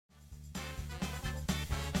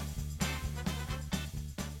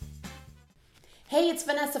Hey, it's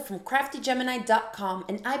Vanessa from craftygemini.com,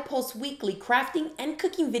 and I post weekly crafting and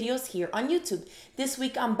cooking videos here on YouTube. This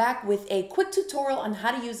week I'm back with a quick tutorial on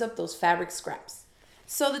how to use up those fabric scraps.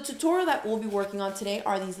 So the tutorial that we'll be working on today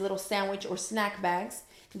are these little sandwich or snack bags.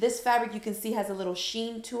 This fabric you can see has a little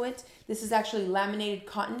sheen to it. This is actually laminated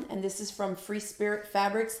cotton, and this is from FreeSpirit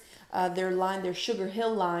Fabrics, their Sugar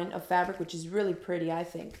Hill line of fabric, which is really pretty, I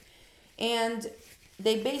think. And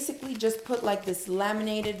they basically just put like this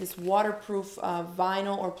laminated, this waterproof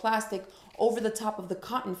vinyl or plastic over the top of the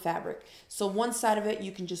cotton fabric. So one side of it,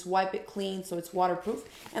 you can just wipe it clean so it's waterproof.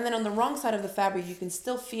 And then on the wrong side of the fabric, you can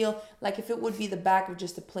still feel like if it would be the back of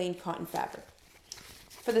just a plain cotton fabric.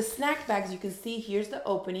 For the snack bags, you can see here's the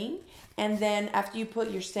opening. And then after you put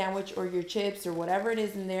your sandwich or your chips or whatever it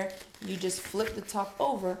is in there, you just flip the top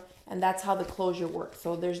over, and that's how the closure works.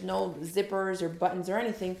 So there's no zippers or buttons or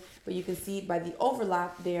anything, but you can see by the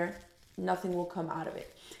overlap there, nothing will come out of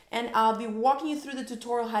it. And I'll be walking you through the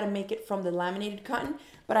tutorial how to make it from the laminated cotton,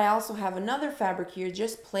 but I also have another fabric here,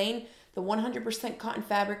 just plain the 100% cotton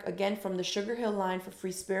fabric, again from the Sugar Hill line for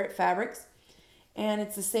FreeSpirit Fabrics. And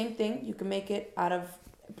it's the same thing. You can make it out of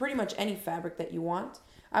pretty much any fabric that you want.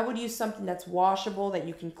 I would use something that's washable that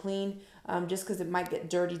you can clean, just because it might get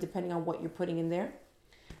dirty depending on what you're putting in there.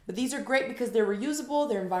 But these are great because they're reusable,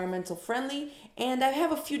 they're environmental friendly, and I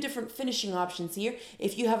have a few different finishing options here.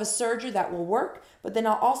 If you have a serger, that will work, but then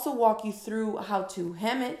I'll also walk you through how to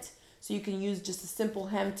hem it, so you can use just a simple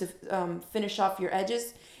hem to finish off your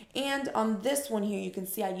edges. And on this one here, you can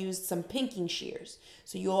see I used some pinking shears,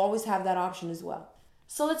 so you'll always have that option as well.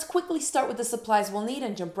 So let's quickly start with the supplies we'll need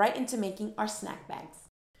and jump right into making our snack bags.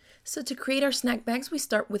 So to create our snack bags, we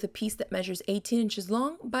start with a piece that measures 18 inches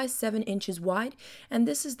long by 7 inches wide. And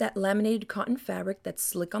this is that laminated cotton fabric that's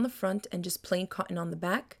slick on the front and just plain cotton on the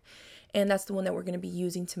back. And that's the one that we're going to be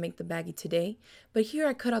using to make the baggie today. But here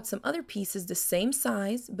I cut out some other pieces the same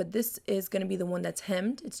size, but this is going to be the one that's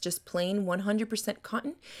hemmed. It's just plain 100%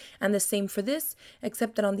 cotton. And the same for this,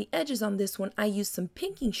 except that on the edges on this one, I used some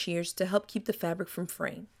pinking shears to help keep the fabric from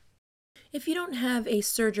fraying. If you don't have a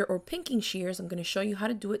serger or pinking shears, I'm going to show you how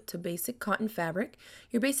to do it to basic cotton fabric.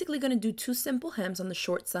 You're basically going to do 2 simple hems on the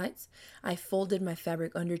short sides. I folded my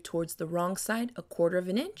fabric under towards the wrong side, 1/4 of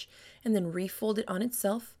an inch, and then refold it on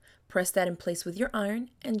itself. Press that in place with your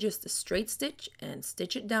iron and just a straight stitch and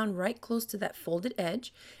stitch it down right close to that folded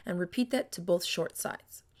edge, and repeat that to both short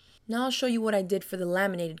sides. Now I'll show you what I did for the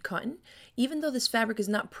laminated cotton. Even though this fabric is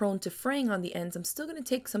not prone to fraying on the ends, I'm still going to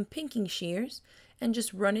take some pinking shears and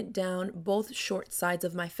just run it down both short sides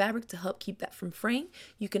of my fabric to help keep that from fraying.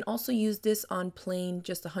 You can also use this on plain,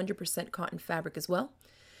 just 100% cotton fabric as well.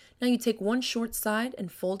 Now you take one short side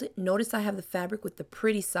and fold it. Notice I have the fabric with the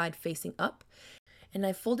pretty side facing up, and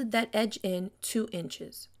I folded that edge in 2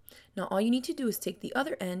 inches. Now all you need to do is take the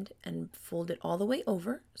other end and fold it all the way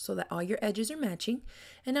over so that all your edges are matching.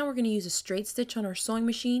 And now we're going to use a straight stitch on our sewing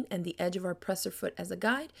machine and the edge of our presser foot as a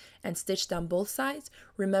guide and stitch down both sides,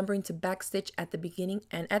 remembering to back stitch at the beginning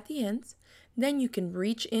and at the ends. Then you can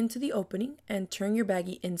reach into the opening and turn your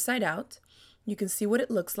baggie inside out. You can see what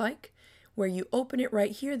it looks like. Where you open it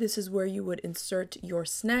right here, this is where you would insert your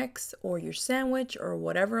snacks or your sandwich or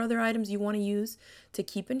whatever other items you want to use to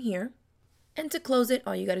keep in here. And to close it,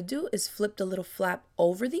 all you got to do is flip the little flap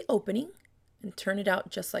over the opening and turn it out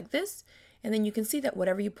just like this. And then you can see that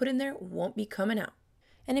whatever you put in there won't be coming out.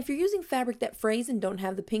 And if you're using fabric that frays and don't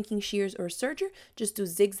have the pinking shears or serger, just do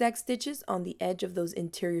zigzag stitches on the edge of those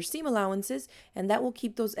interior seam allowances, and that will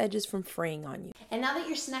keep those edges from fraying on you. And now that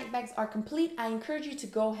your snack bags are complete, I encourage you to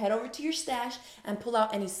go head over to your stash and pull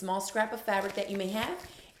out any small scrap of fabric that you may have.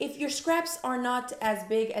 If your scraps are not as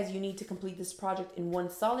big as you need to complete this project in one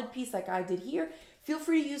solid piece like I did here, feel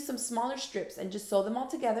free to use some smaller strips and just sew them all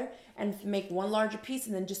together and make one larger piece,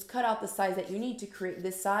 and then just cut out the size that you need to create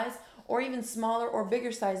this size, or even smaller or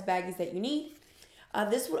bigger size baggies that you need.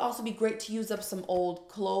 This would also be great to use up some old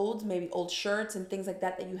clothes, maybe old shirts and things like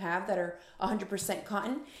that that you have that are 100%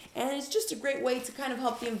 cotton. And it's just a great way to kind of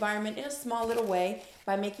help the environment in a small little way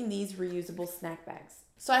by making these reusable snack bags.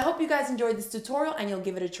 So I hope you guys enjoyed this tutorial and you'll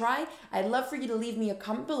give it a try. I'd love for you to leave me a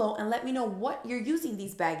comment below and let me know what you're using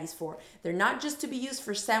these baggies for. They're not just to be used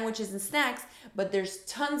for sandwiches and snacks, but there's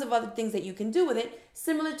tons of other things that you can do with it,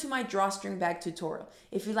 similar to my drawstring bag tutorial.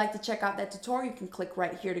 If you'd like to check out that tutorial, you can click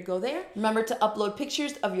right here to go there. Remember to upload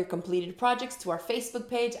pictures of your completed projects to our Facebook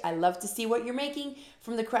page. I love to see what you're making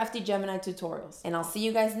from the Crafty Gemini tutorials. And I'll see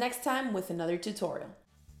you guys next time with another tutorial.